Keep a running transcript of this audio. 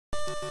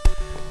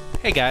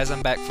Hey guys,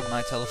 I'm back from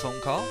my telephone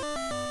call,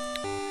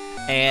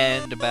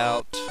 and a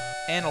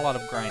lot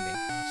of grinding.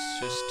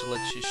 Just to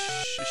let you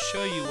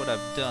show you what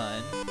I've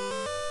done.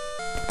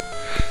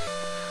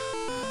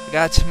 I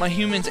got my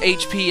human's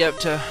HP up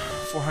to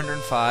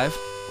 405.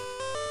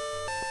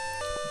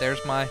 There's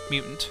my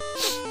mutant.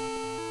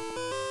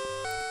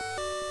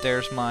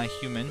 There's my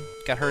human.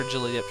 Got her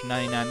agility up to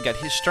 99. Got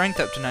his strength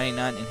up to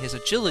 99, and his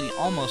agility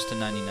almost to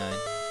 99.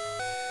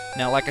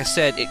 Now, like I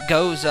said, it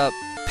goes up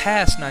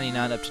past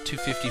 99 up to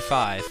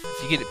 255.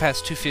 If you get it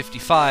past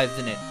 255,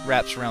 then it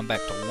wraps around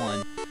back to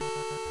 1.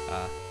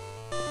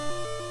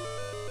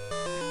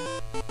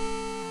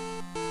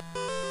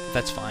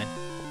 That's fine.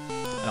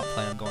 I don't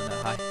plan on going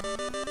that high.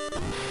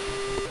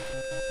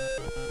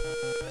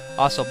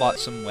 Also bought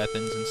some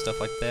weapons and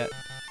stuff like that.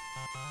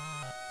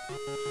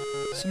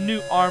 Some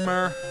new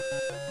armor.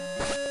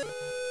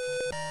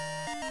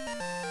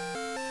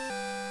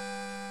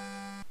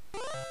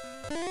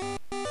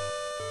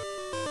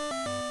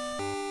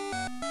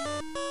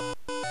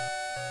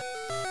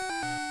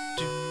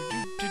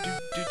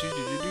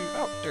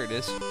 Oh, there it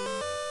is.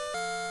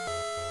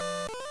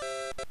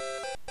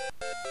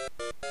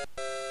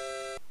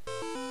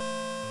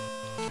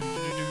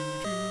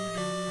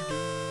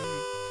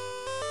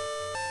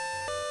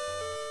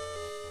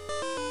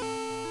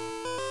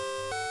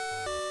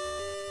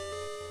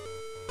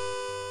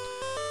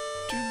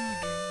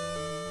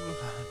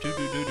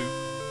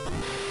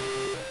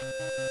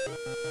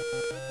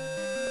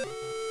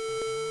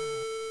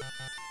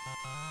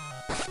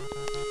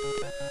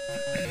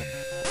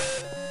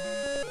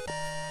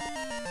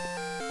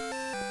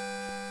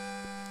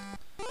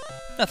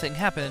 Nothing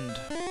happened.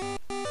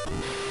 I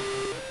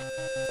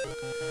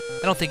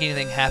don't think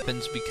anything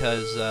happens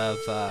because of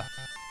the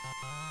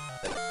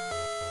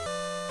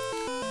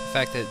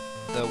fact that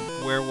the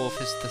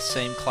werewolf is the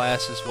same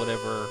class as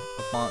whatever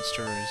a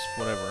monster is,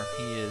 whatever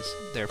he is,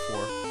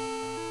 therefore.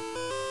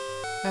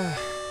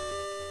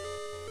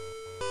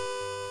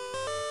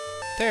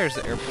 There's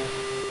the air pool.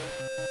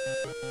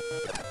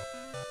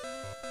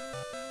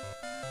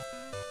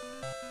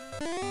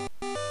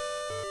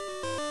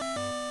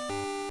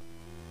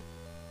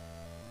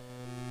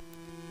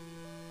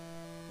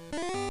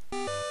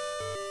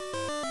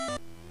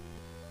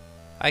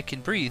 I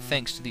can breathe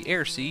thanks to the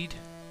air seed.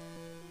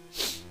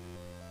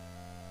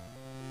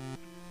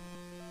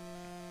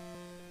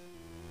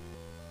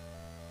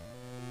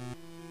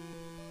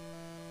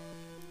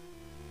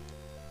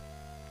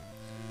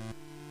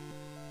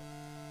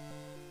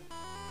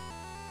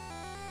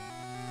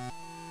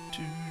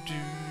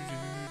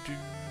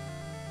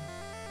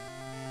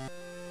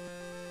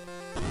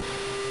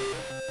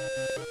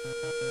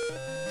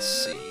 Let's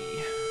see.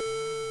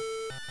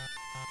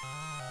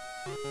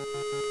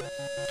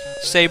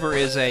 Saber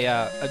is a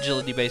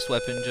agility-based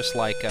weapon, just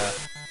like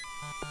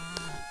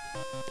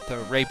the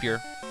rapier.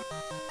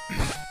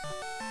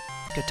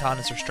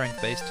 Katanas are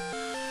strength-based.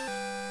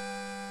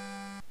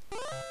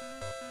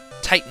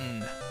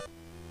 Titan.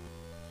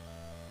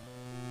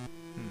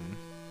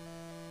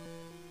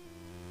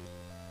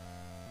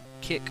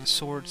 Kick,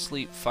 sword,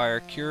 sleep,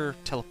 fire, cure,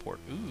 teleport.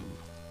 Ooh,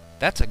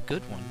 that's a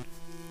good one.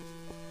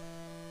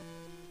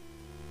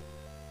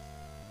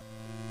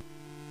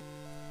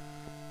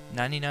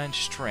 .99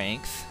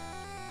 strength.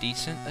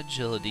 Decent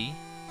agility.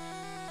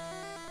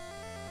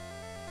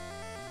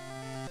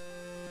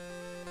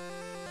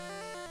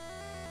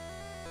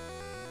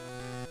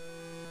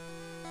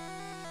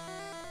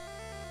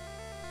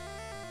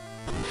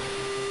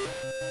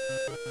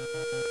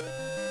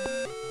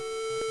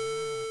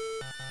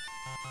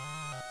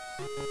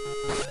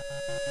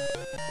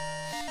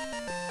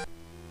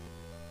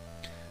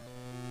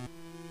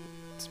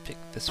 Let's pick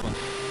this one.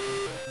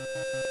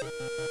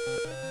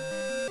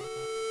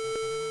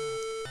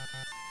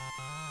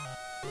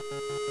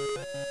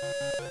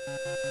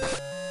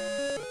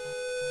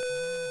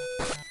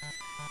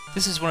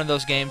 This is one of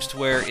those games to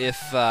where if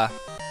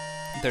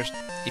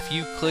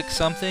you click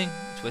something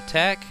to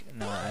attack,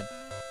 no, I'm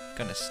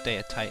gonna stay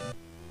a Titan.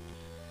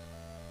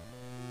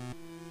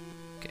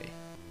 Okay.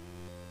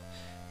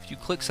 If you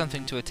click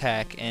something to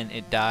attack and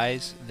it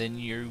dies, then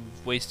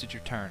you've wasted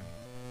your turn.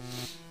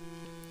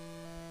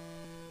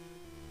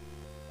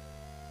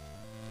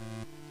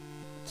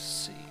 Let's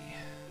see.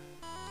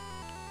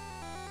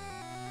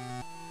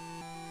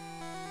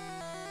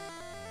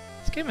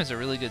 This game has a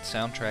really good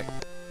soundtrack.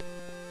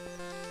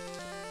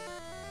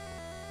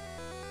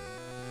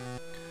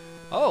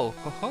 Oh,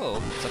 ho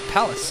ho, it's a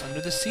palace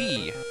under the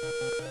sea.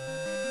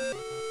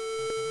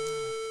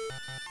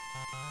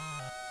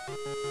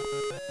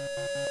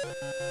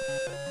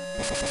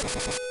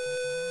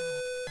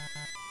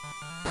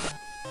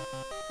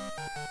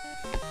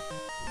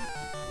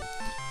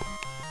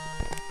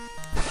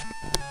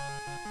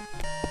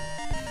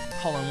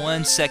 Hold on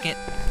 1 second.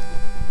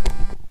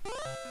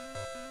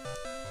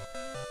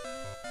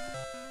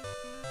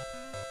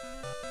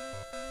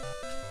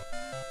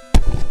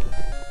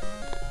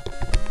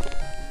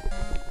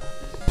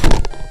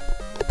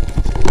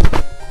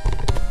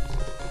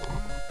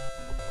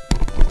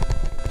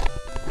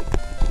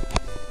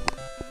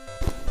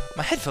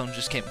 My headphone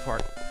just came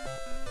apart.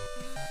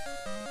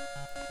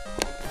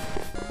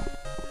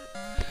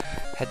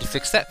 Had to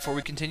fix that before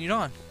we continued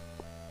on.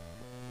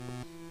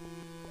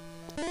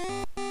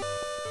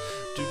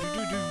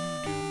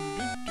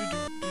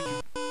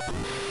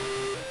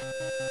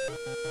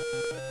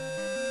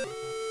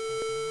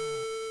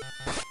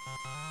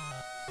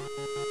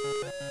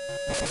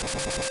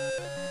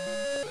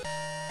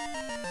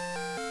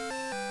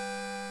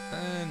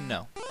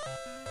 No.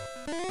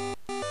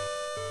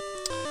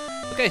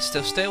 Okay,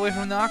 still stay away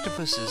from the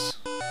octopuses.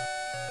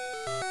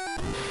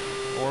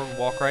 Or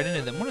walk right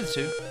into them. One of the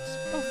two.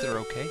 Both are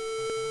okay.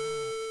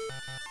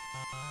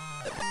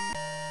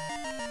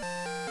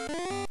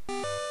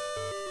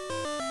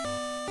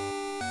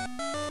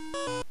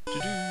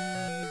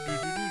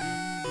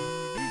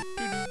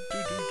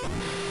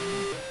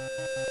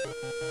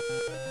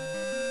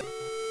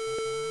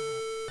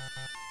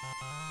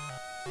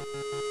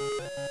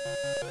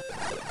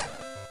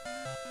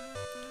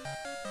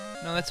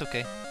 No, that's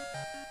okay.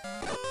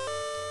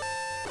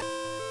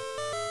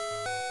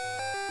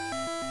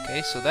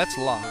 Okay, so that's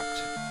locked.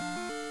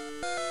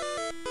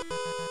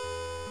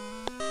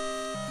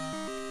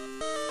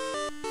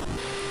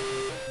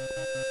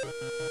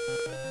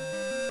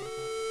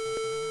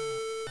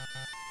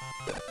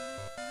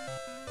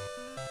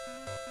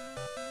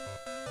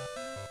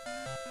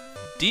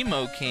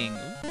 Demo King.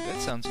 Ooh,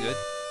 that sounds good.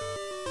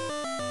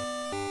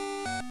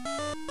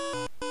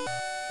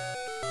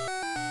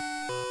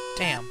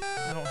 Damn,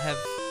 I don't have...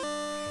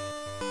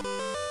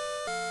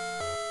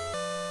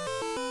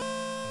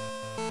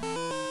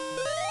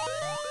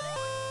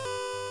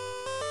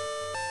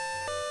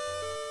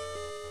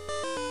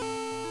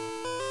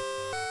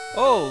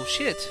 Oh,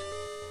 shit!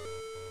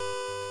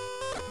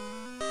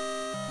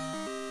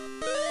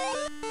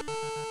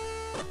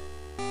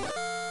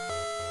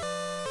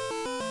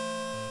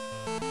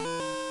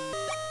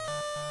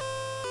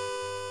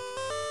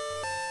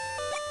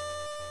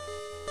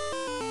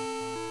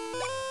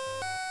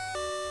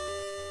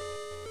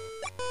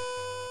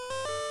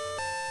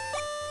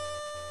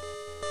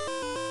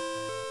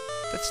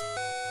 That's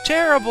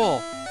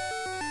terrible!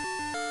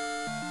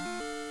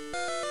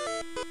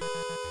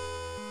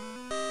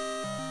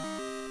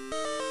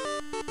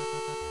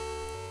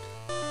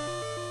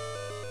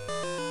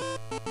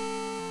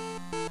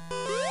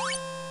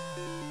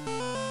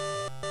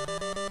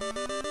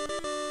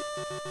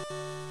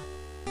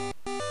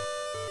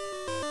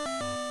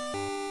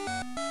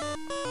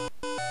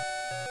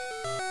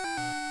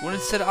 When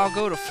it said I'll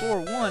go to floor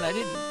 1, I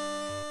didn't...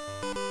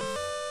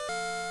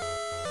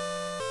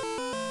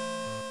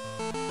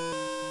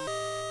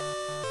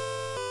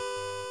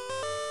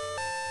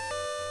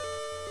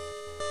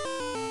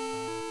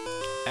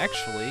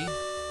 Actually...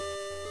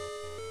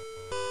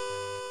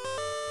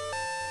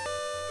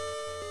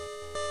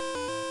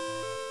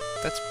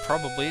 That's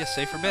probably a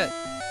safer bet.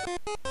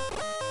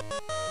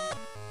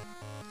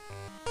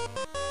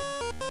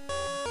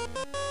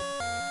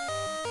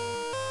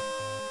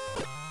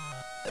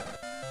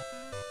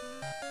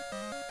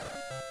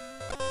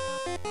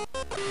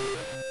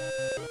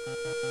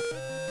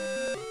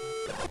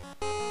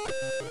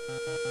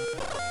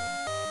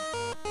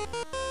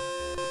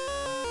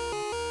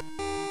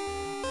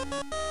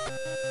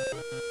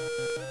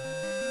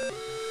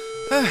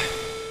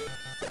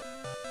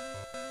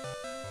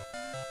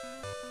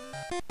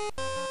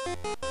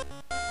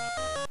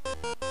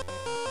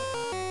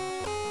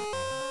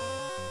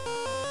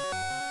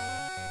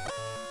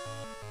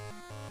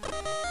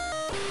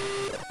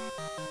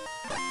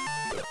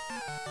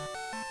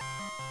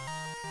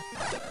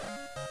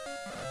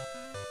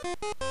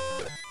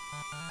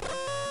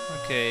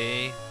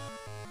 Okay.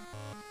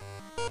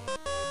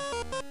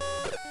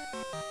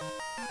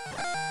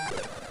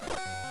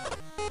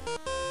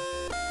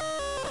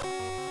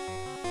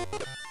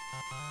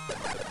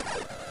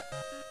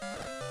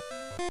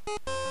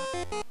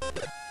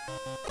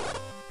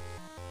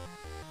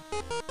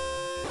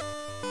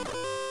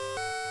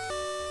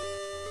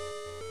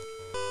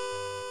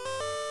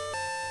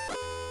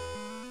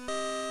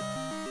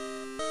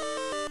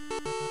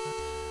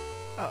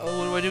 Uh-oh,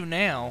 what do I do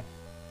now?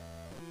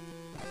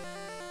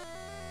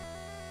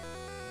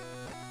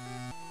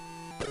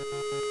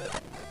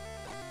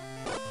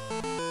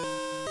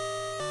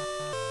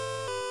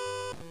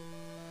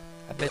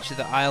 I bet you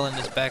the island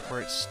is back where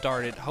it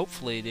started.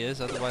 Hopefully it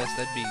is, otherwise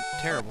that'd be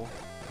terrible.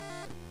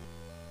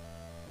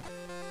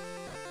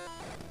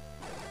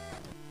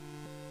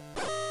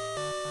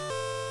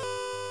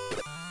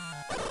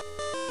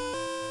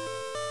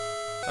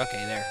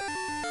 Okay, there.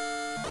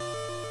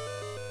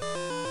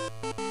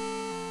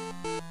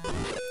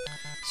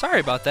 Sorry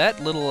about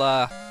that little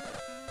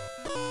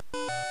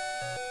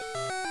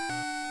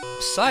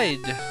side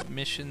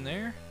mission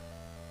there.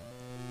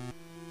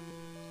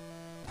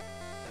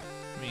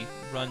 Let me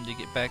run to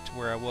get back to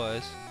where I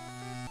was.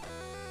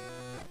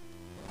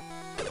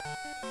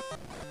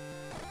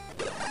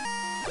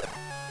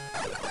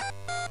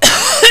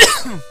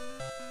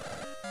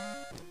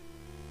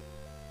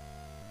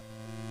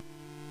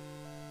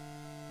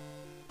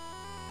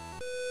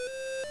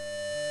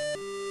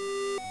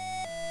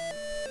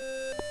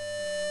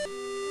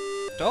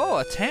 Oh,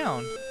 a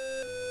town.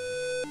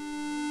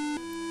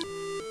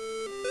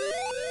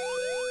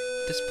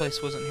 This place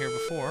wasn't here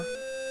before.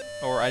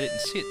 Or I didn't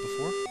see it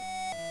before.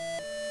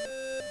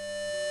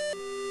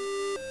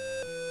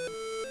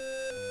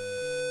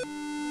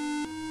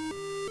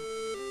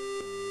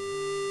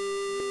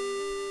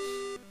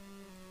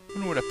 I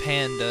wonder what a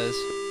pan does.